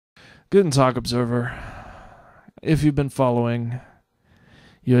Guten Tag, Observer. If you've been following,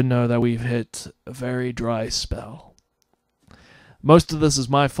 you'd know that we've hit a very dry spell. Most of this is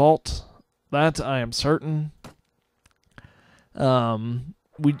my fault. That I am certain.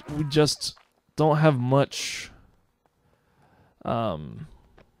 We just don't have much. What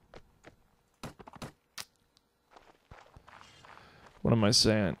am I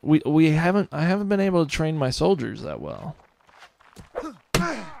saying? I haven't been able to train my soldiers that well.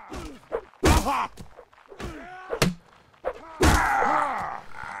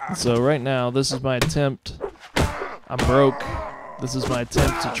 So right now, this is my attempt. I'm broke. This is my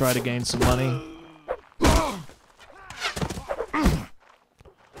attempt to try to gain some money.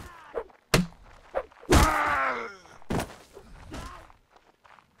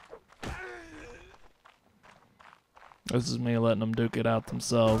 This is me letting them duke it out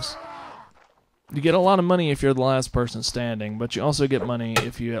themselves. You get a lot of money if you're the last person standing, but you also get money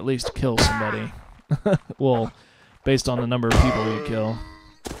if you at least kill somebody. Well, based on the number of people you kill.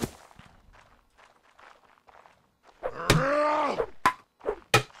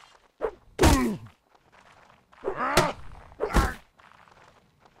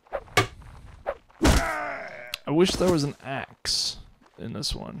 I wish there was an axe in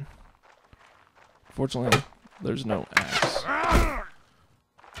this one. Fortunately, there's no axe.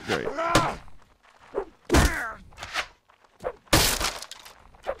 Great.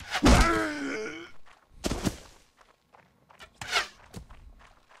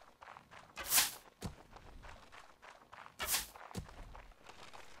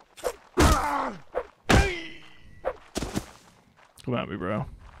 Come at me, bro.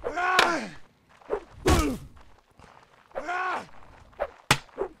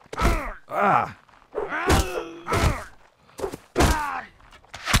 Ah!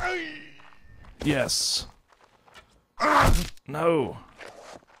 Yes. No.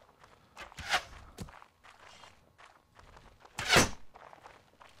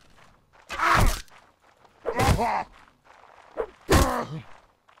 I'm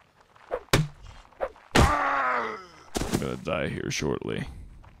gonna die here shortly.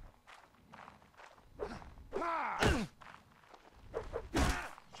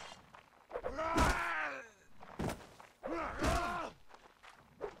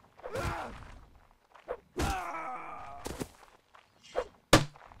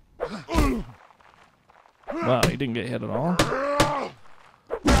 Wow, he didn't get hit at all.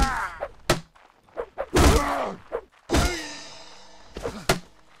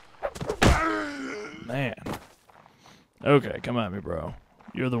 Man. Okay, come at me, bro.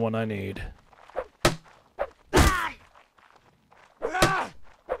 You're the one I need.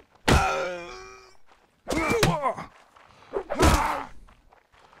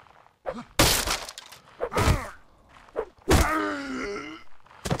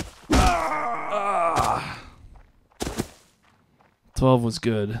 Ah. 12 was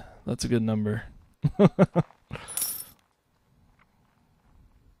good. That's a good number.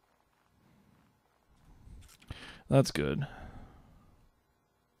 That's good.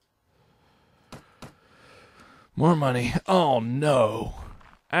 More money. Oh, no.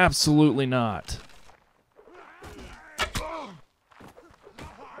 Absolutely not.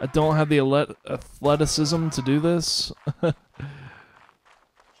 I don't have the athleticism to do this.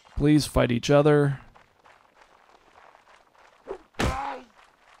 Please fight each other.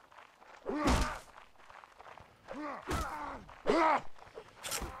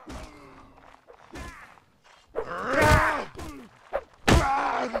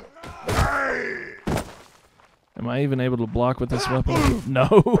 Am I even able to block with this weapon?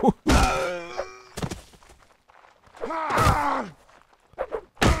 No.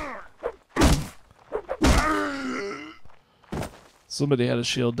 Somebody had a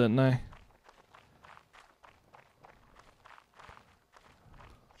shield, didn't they?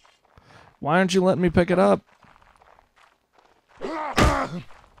 Why aren't you letting me pick it up?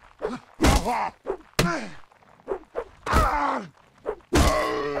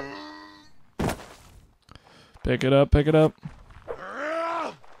 Pick it up, pick it up.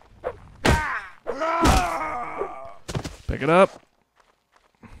 Pick it up.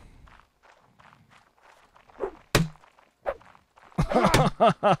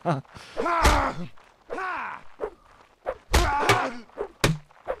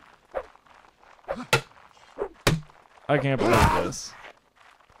 I can't believe this.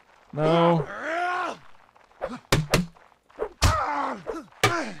 No.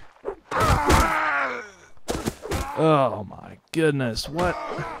 Oh my goodness, what?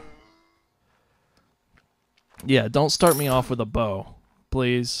 Yeah, don't start me off with a bow,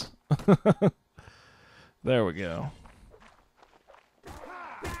 please. There we go.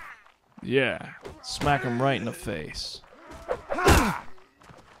 Yeah, smack him right in the face.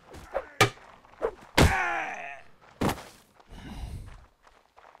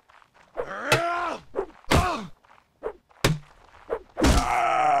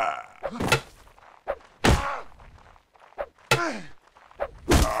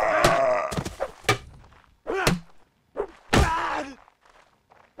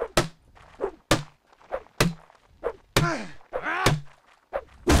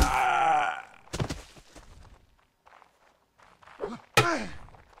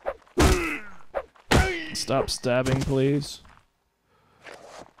 Stop stabbing, please.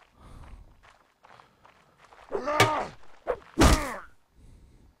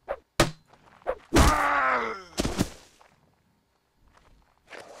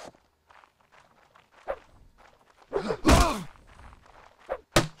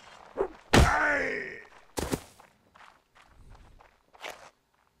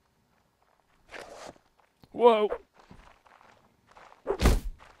 Whoa.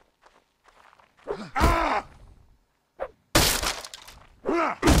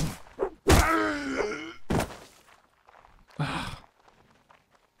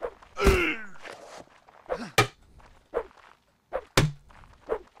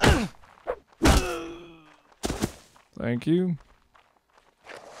 Thank you.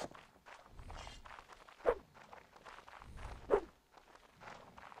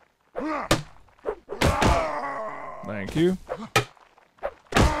 Thank you.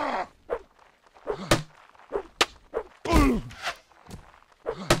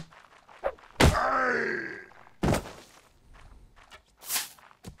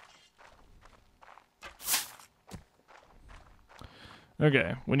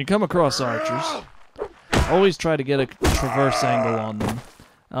 Okay, when you come across archers, always try to get a traverse angle on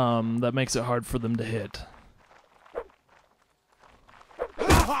them. That makes it hard for them to hit.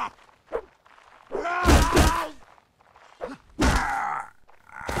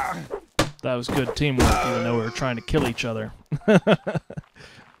 That was good teamwork, even though we were trying to kill each other.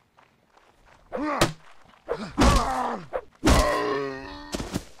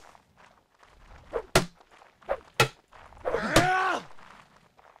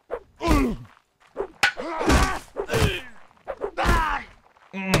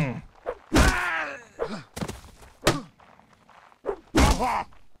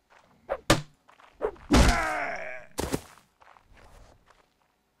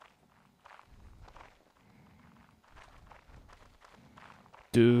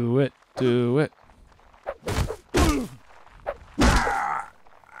 Do it, do it.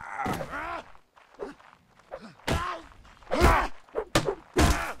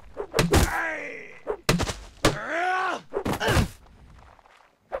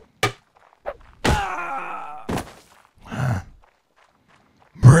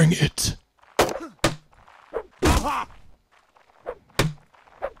 Bring it.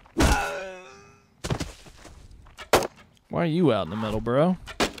 Why are you out in the middle, bro?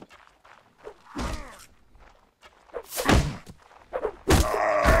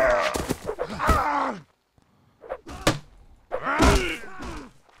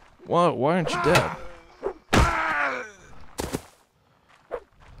 What? Why aren't you dead?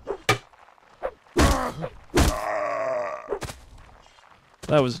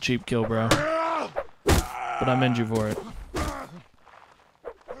 That was a cheap kill, bro. But I mend you for it.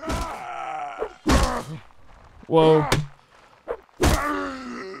 Whoa.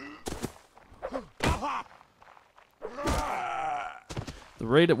 The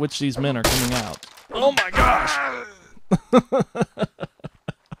rate at which these men are coming out. Oh my gosh!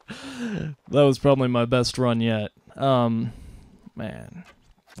 That was probably my best run yet. Man.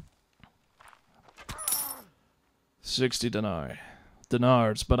 60 denarii.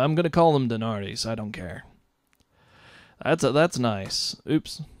 Dinars, but I'm gonna call them denaries. I don't care. That's nice.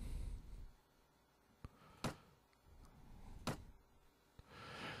 Oops.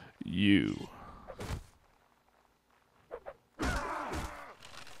 You.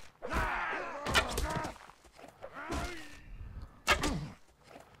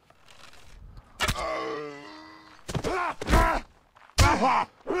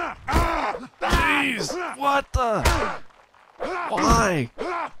 Jeez, what the? Why?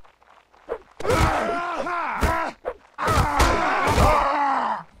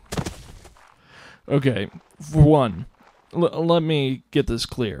 Okay, for one, let me get this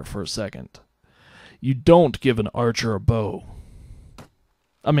clear for a second. You don't give an archer a bow.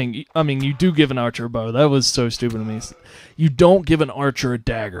 I mean, you do give an archer a bow. That was so stupid of me. You don't give an archer a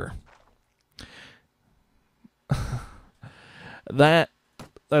dagger.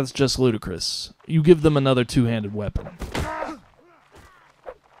 That's just ludicrous. You give them another two-handed weapon.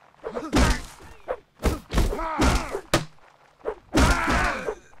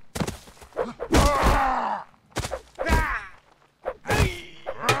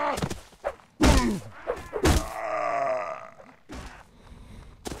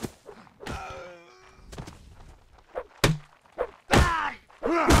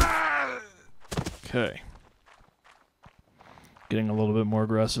 Okay. Getting a little bit more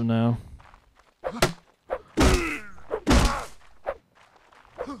aggressive now.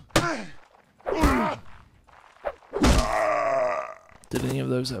 Did any of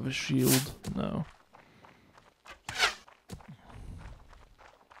those have a shield? No.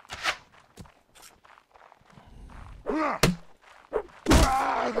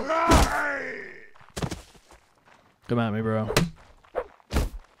 Come at me, bro.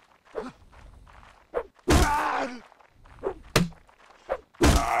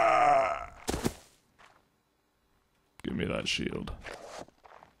 Give me that shield.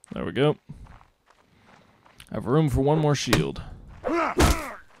 There we go. I have room for one more shield.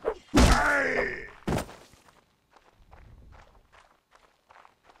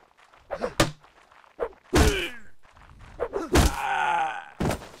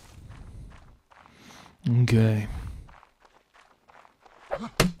 Okay.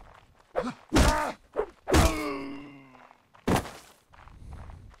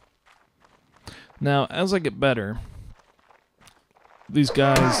 Now, as I get better, these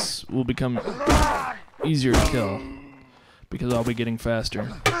guys will become easier to kill because I'll be getting faster.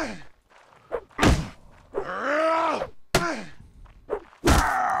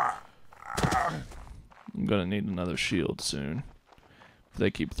 I'm gonna need another shield soon if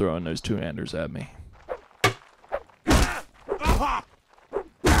they keep throwing those two-handers at me.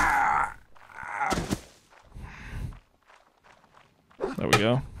 There we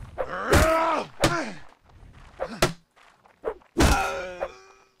go.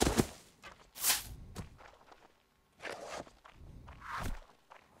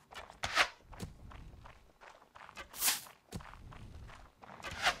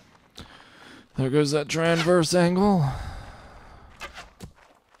 There goes that transverse angle.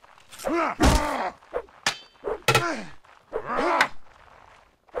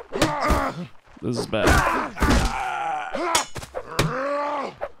 This is bad.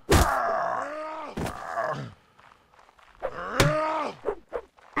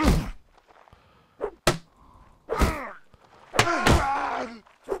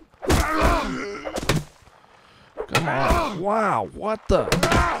 Come on. Wow, what the?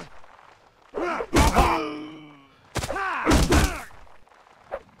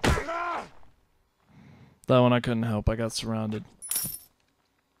 That one I couldn't help. I got surrounded.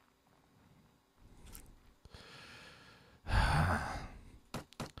 I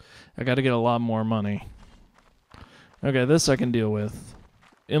gotta get a lot more money. Okay, this I can deal with.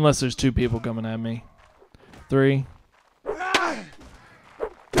 Unless there's two people coming at me. 3.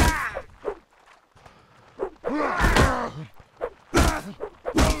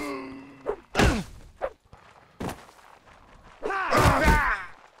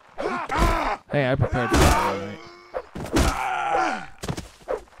 Hey, I prepared for that, right?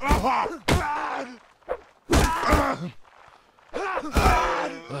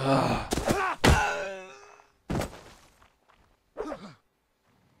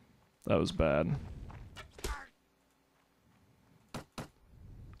 That was bad.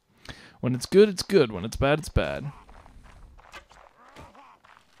 When it's good, it's good. When it's bad, it's bad.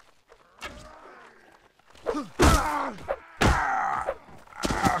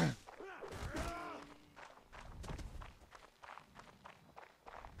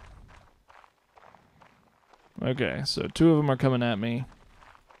 Okay, so 2 of them are coming at me.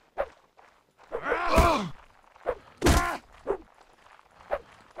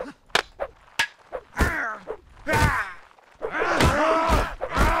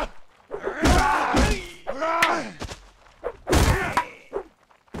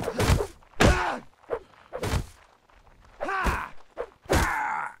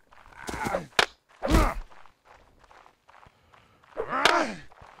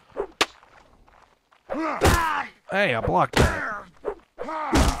 Hey, I blocked that.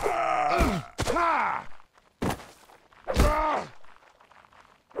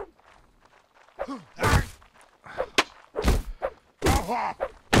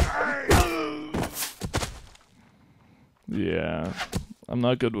 Yeah, I'm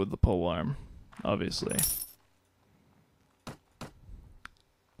not good with the pole arm, obviously.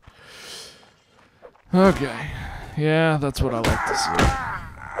 Okay, yeah, that's what I like to see.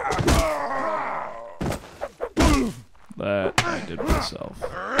 That I did myself.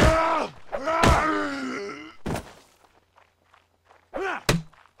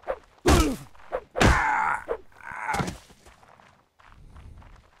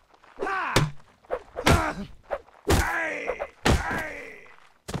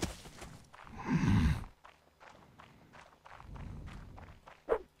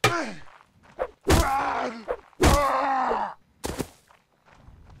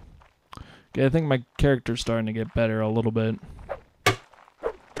 Okay, I think my character's starting to get better a little bit.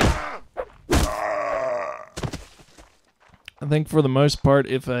 I think for the most part,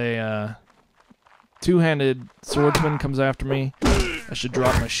 if a two-handed swordsman comes after me, I should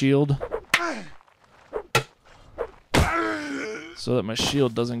drop my shield so that my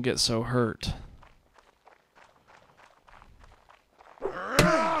shield doesn't get so hurt.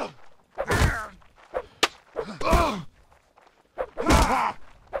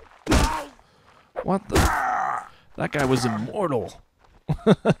 What the? That guy was immortal.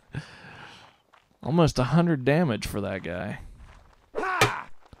 Almost 100 damage for that guy.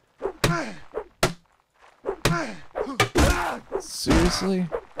 Seriously?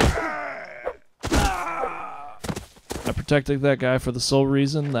 I protected that guy for the sole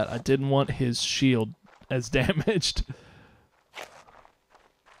reason that I didn't want his shield as damaged.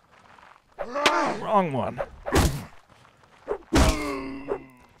 Wrong one.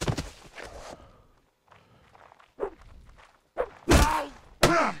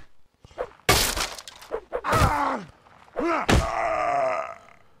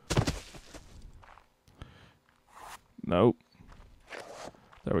 Nope.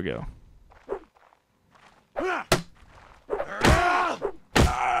 There we go.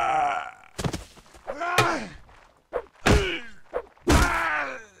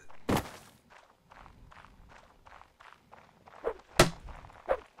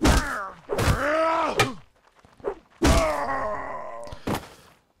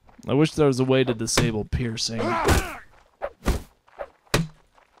 I wish there was a way to disable piercing.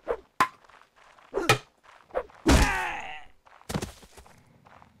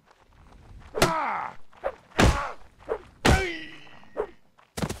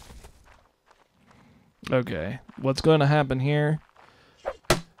 Okay, what's going to happen here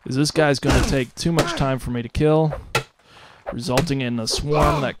is this guy's going to take too much time for me to kill, resulting in a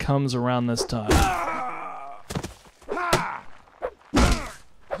swarm that comes around this time.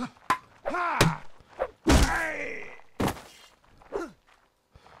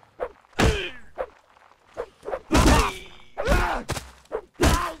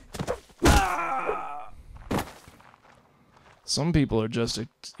 Some people are just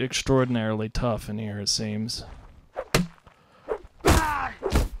extraordinarily tough in here, it seems.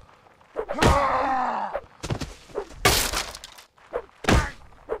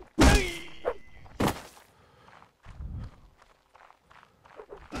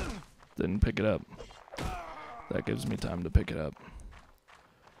 Didn't pick it up. That gives me time to pick it up.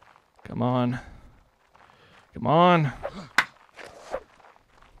 Come on. Come on.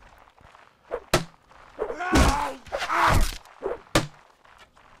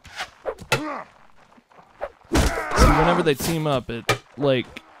 Whenever they team up, it, like,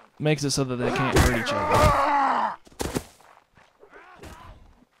 makes it so that they can't hurt each other.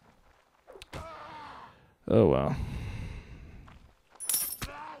 Oh, well.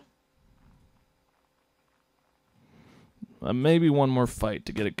 Maybe one more fight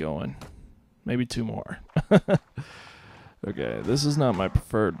to get it going. Maybe two more. Okay, this is not my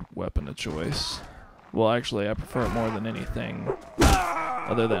preferred weapon of choice. Well, actually, I prefer it more than anything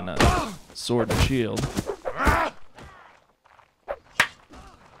other than a sword and shield.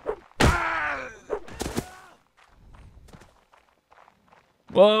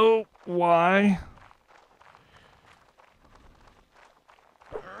 Whoa, why?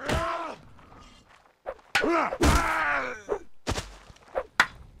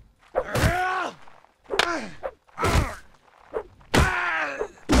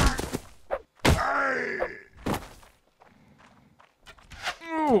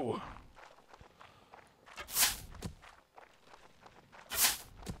 Ooh.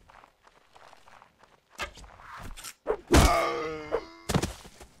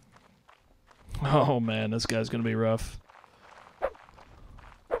 Oh man, this guy's gonna be rough.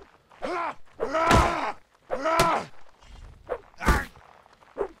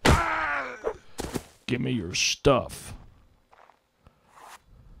 Give me your stuff.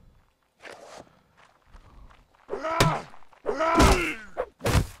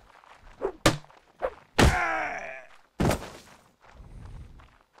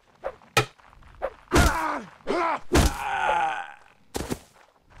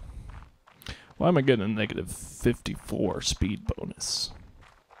 Why am I getting a negative 54 speed bonus?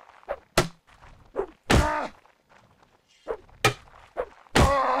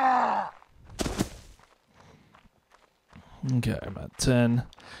 Okay, I'm at 10.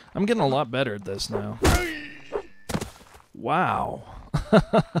 I'm getting a lot better at this now. Wow. If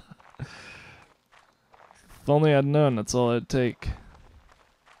only I'd known that's all it'd take.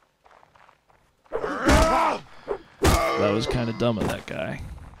 That was kind of dumb of that guy.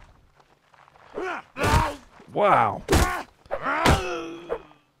 Wow.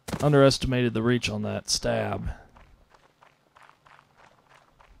 Underestimated the reach on that stab.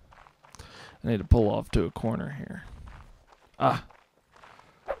 I need to pull off to a corner here. Ah.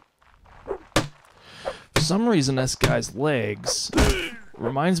 For some reason, this guy's legs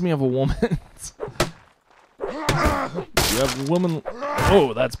reminds me of a woman's. You have a woman...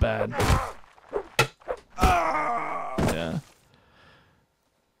 Oh, that's bad. Yeah.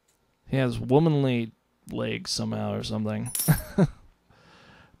 He has womanly legs somehow or something.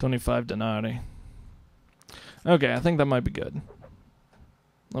 25 denarii. Okay, I think that might be good.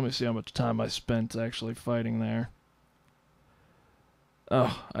 Let me see how much time I spent actually fighting there.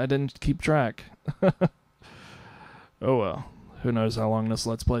 Oh, I didn't keep track. Oh well. Who knows how long this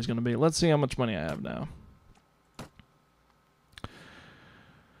Let's Play is going to be. Let's see how much money I have now.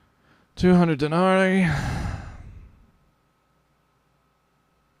 200 denarii.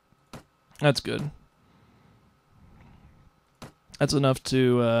 That's good. That's enough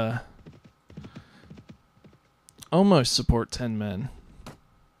to almost support 10 men.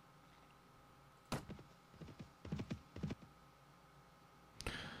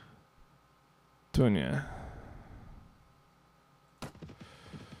 Tunya.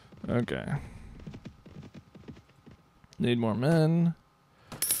 Okay. Need more men.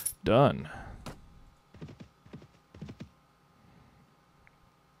 Done.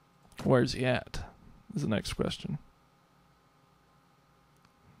 Where's he at? Is the next question.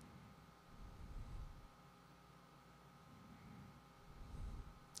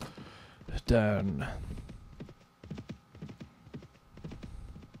 Done.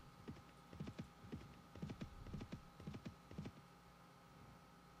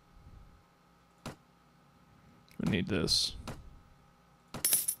 We need this.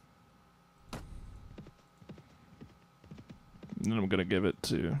 And then I'm gonna give it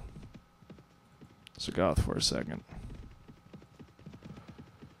to Sagoth for a second.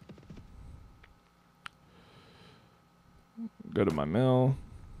 Go to my mill.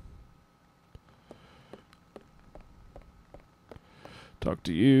 Talk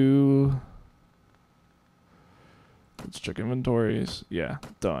to you. Let's check inventories. Yeah,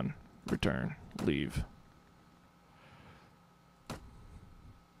 done. Return. Leave.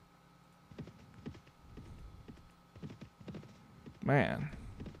 Man.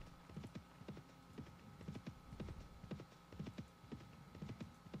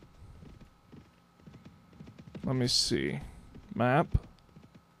 Let me see. Map.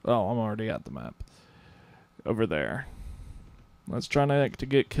 Oh, I'm already at the map. Over there. Let's try not to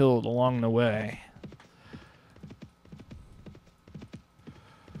get killed along the way.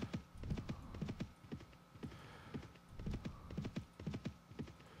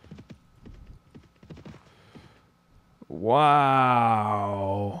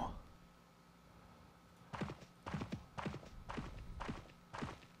 Wow.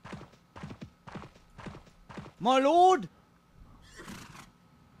 My lord?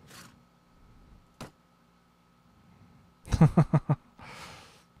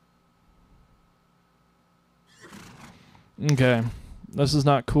 Okay. This is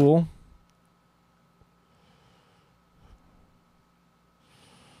not cool.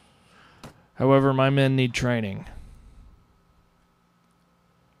 However, my men need training.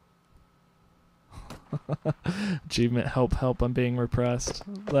 Achievement, help, I'm being repressed.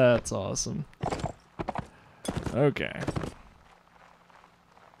 That's awesome. Okay.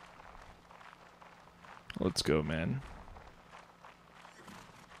 Let's go, man.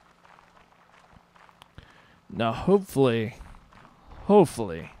 Now, hopefully,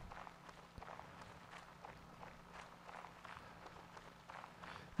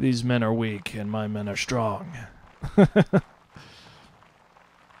 these men are weak and my men are strong.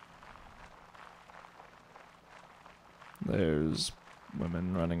 There's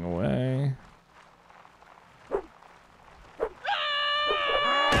women running away.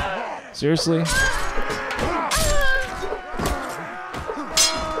 Seriously?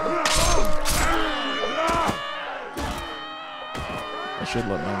 I should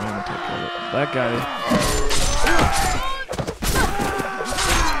let my man take care of it. That guy.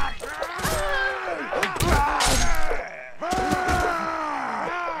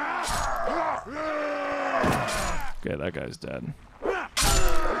 Okay, that guy's dead. There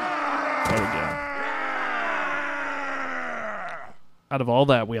we go. Out of all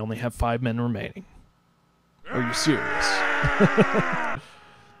that, we only have 5 men remaining. Are you serious?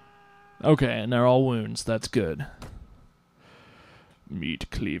 Okay, and they're all wounds. That's good. Meat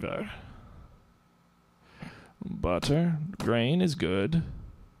cleaver. Butter. Grain is good.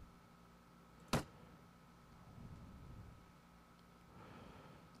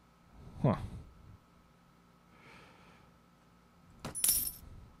 Huh.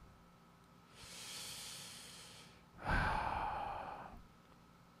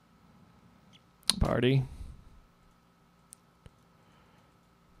 party.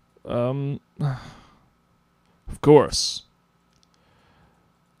 Of course.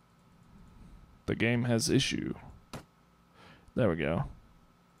 The game has issue. There we go.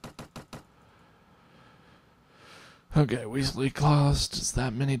 Okay, Weasley cost is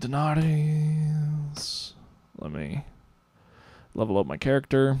that many denaries. Let me level up my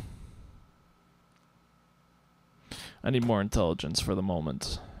character. I need more intelligence for the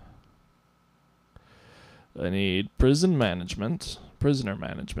moment. I need prisoner management,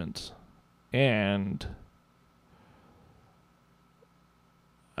 and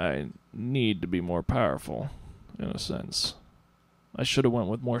I need to be more powerful, in a sense. I should have went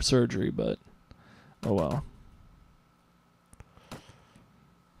with more surgery, but oh well.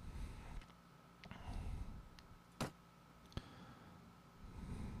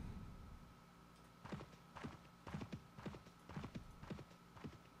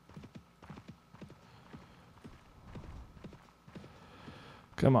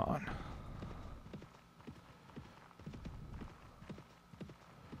 Come on.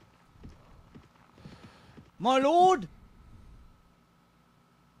 My lord?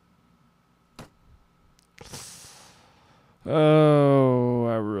 Oh,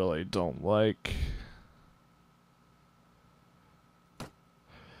 I really don't like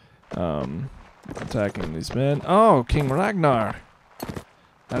attacking these men. Oh, King Ragnar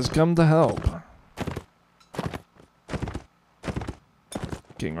has come to help.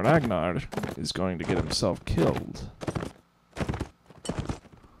 King Ragnar is going to get himself killed.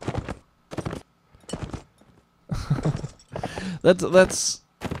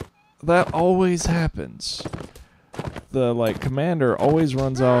 That always happens. The commander always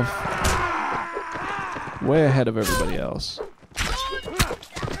runs off way ahead of everybody else.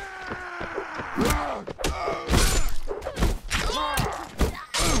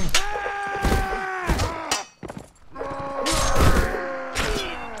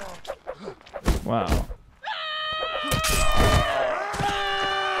 Wow.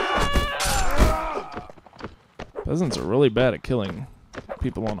 Peasants are really bad at killing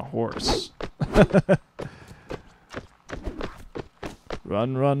people on a horse.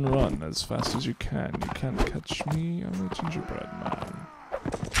 Run, run, run as fast as you can. You can't catch me. I'm a gingerbread man.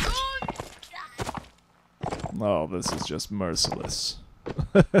 Oh, this is just merciless.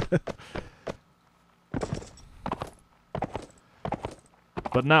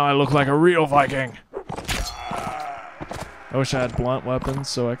 But now I look like a real Viking. I wish I had blunt weapons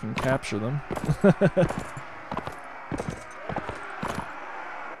so I can capture them.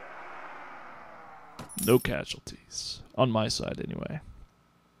 No casualties. On my side, anyway.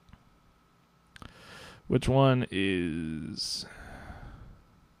 Which one is...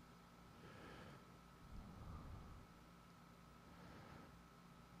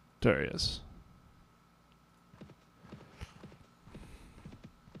 Darius.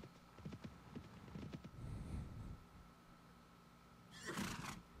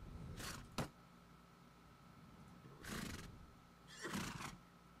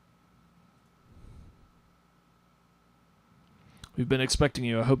 We've been expecting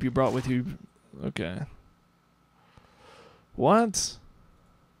you. I hope you brought with you... Okay. What?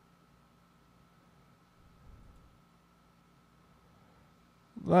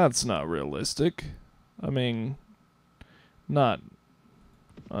 That's not realistic. I mean... Not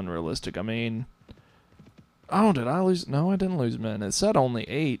unrealistic. I mean... Oh, did I lose... No, I didn't lose men. It said only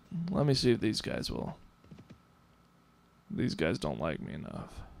 8. Let me see if these guys will... These guys don't like me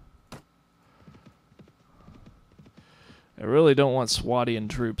enough. I really don't want Swadian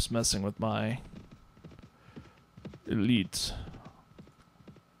troops messing with my elite.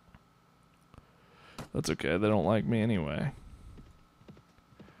 That's okay, they don't like me anyway.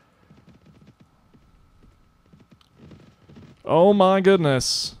 Oh my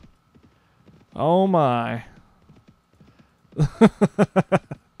goodness. Oh my.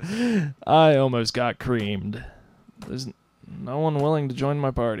 I almost got creamed. There's no one willing to join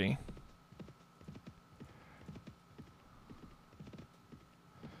my party.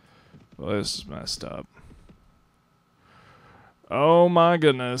 Well, this is messed up. Oh my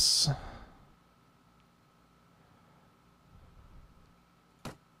goodness.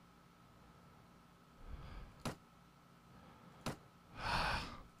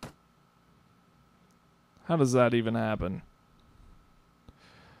 How does that even happen?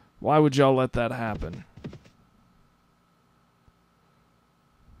 Why would y'all let that happen?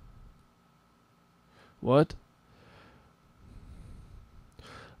 What?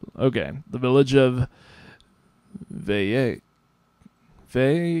 Okay, the village of Vayek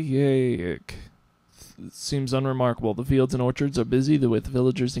seems unremarkable. The fields and orchards are busy with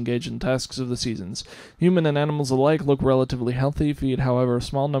villagers engaged in tasks of the seasons. Human and animals alike look relatively healthy. However, a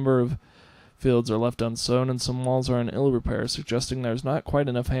small number of fields are left unsown, and some walls are in ill repair, suggesting there's not quite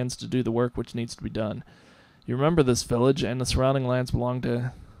enough hands to do the work which needs to be done. You remember this village, and the surrounding lands belong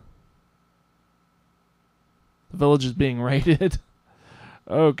to... The village is being raided?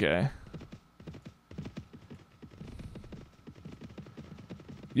 Okay.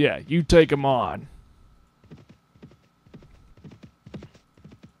 Yeah, you take him on.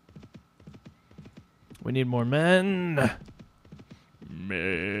 We need more men.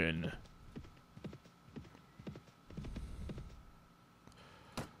 Men.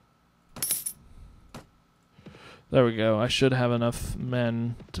 There we go. I should have enough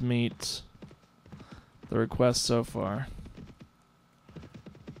men to meet the request so far.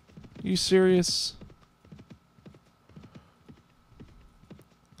 You serious?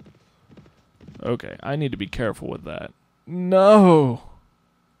 Okay, I need to be careful with that. No!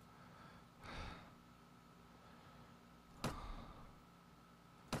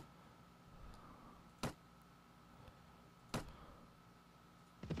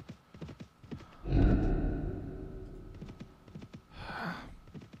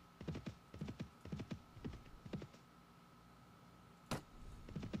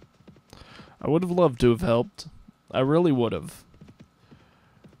 I would have loved to have helped. I really would have.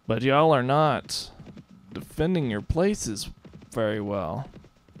 But y'all are not defending your places very well.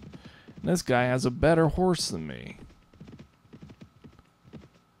 This guy has a better horse than me.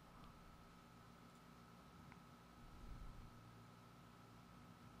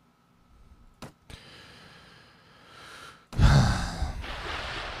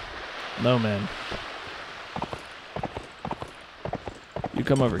 No, man. You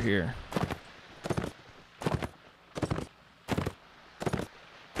come over here.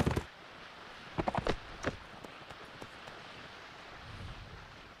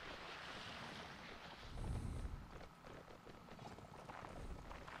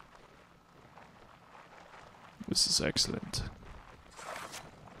 This is excellent.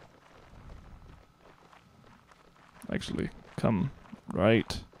 Actually, come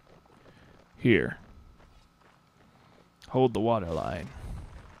right here. Hold the water line.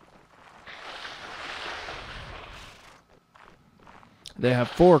 They have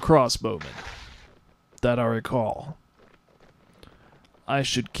 4 crossbowmen, that I recall. I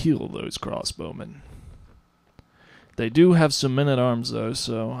should kill those crossbowmen. They do have some men-at-arms, though,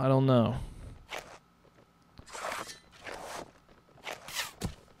 so I don't know.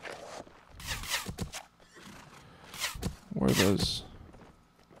 Where are those?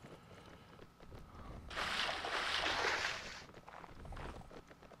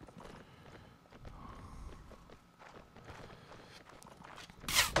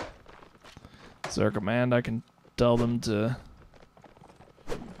 Is there a command I can tell them to...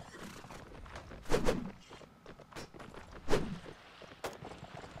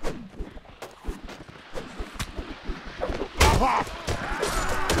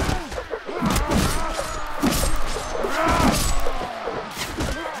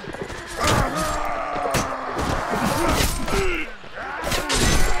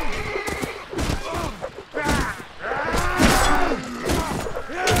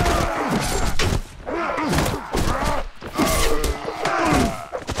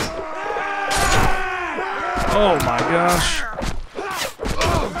 Oh my gosh.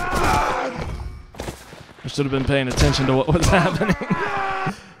 I should have been paying attention to what was happening.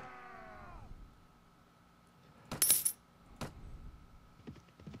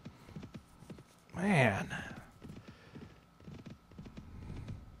 Man.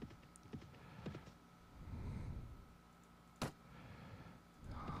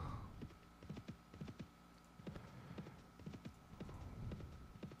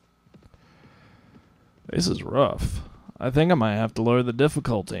 This is rough. I think I might have to lower the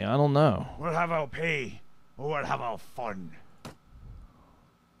difficulty. I don't know. We'll have our pay, or we'll have our fun.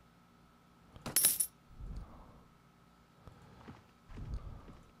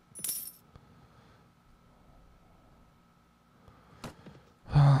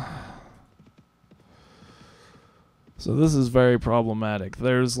 So this is very problematic.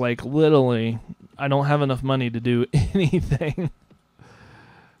 There's like literally, I don't have enough money to do anything.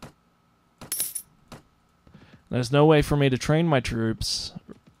 There's no way for me to train my troops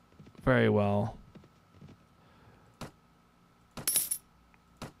very well.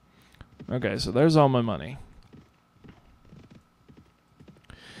 Okay, so there's all my money.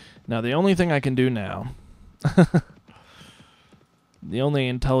 Now the only thing I can do now, the only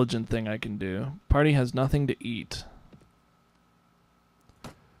intelligent thing I can do, party has nothing to eat.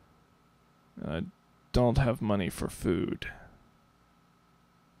 don't have money for food.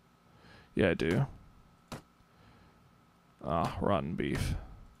 Yeah, I do. Ah, rotten beef.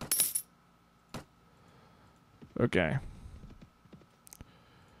 Okay.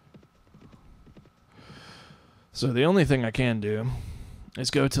 So the only thing I can do is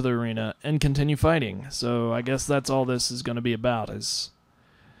go to the arena and continue fighting. So I guess that's all this is going to be about, is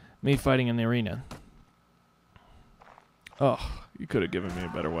me fighting in the arena. Oh, you could have given me a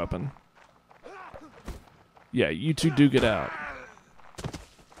better weapon. Yeah, you two do get out.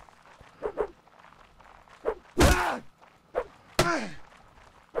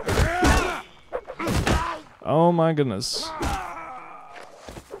 Oh my goodness.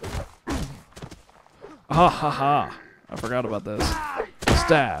 Ha ha ha. I forgot about this.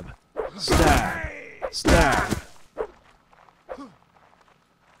 Stab. Stab. Stab.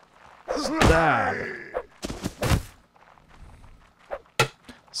 Stab.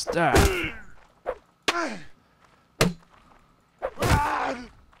 Stab.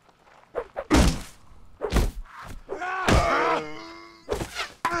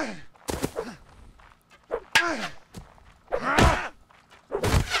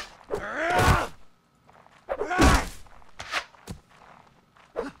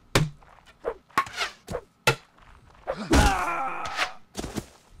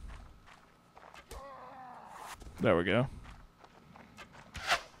 There we go.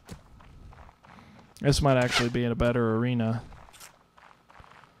 This might actually be in a better arena.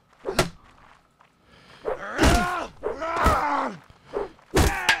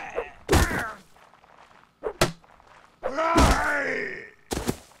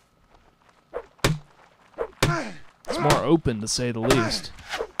 It's more open, to say the least.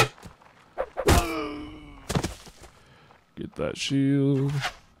 Get that shield.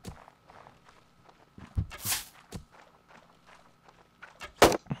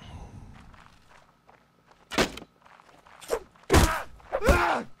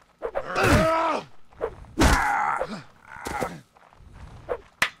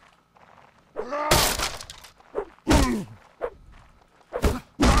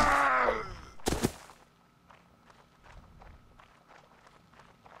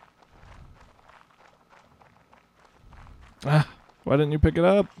 Ah, why didn't you pick it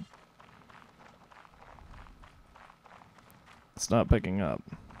up? It's not picking up.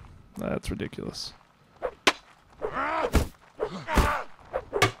 That's ridiculous.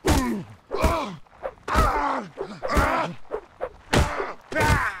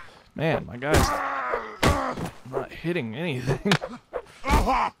 Man, my guy's not hitting anything.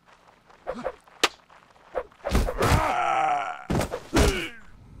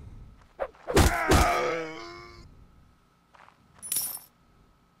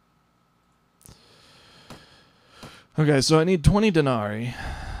 Okay, so I need 20 denarii.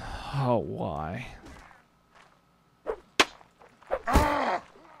 Oh, why?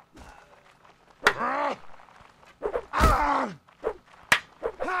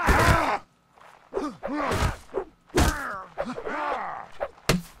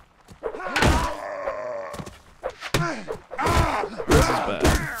 This is bad.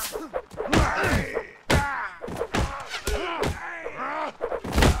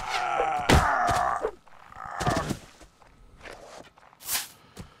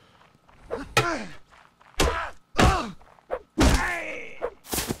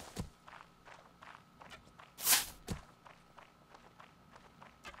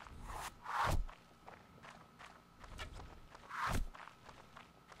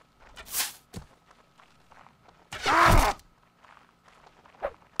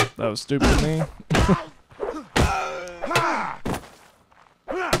 That was stupid of me.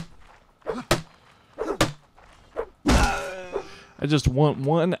 I just want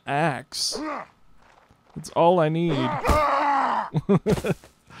one axe. That's all I need. Oh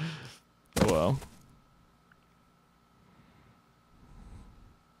well.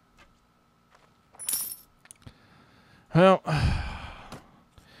 Well,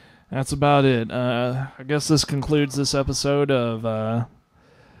 that's about it. I guess this concludes this episode of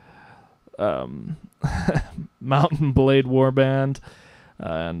Mountain Blade Warband,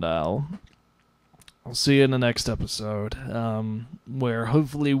 and I'll see you in the next episode, where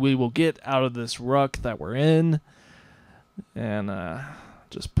hopefully we will get out of this ruck that we're in and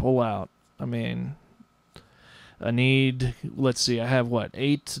just pull out. I mean, I need, let's see, I have what,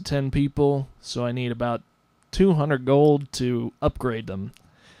 8 to 10 people, so I need about 200 gold to upgrade them.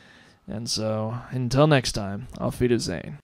 And so, until next time, auf Wiedersehen.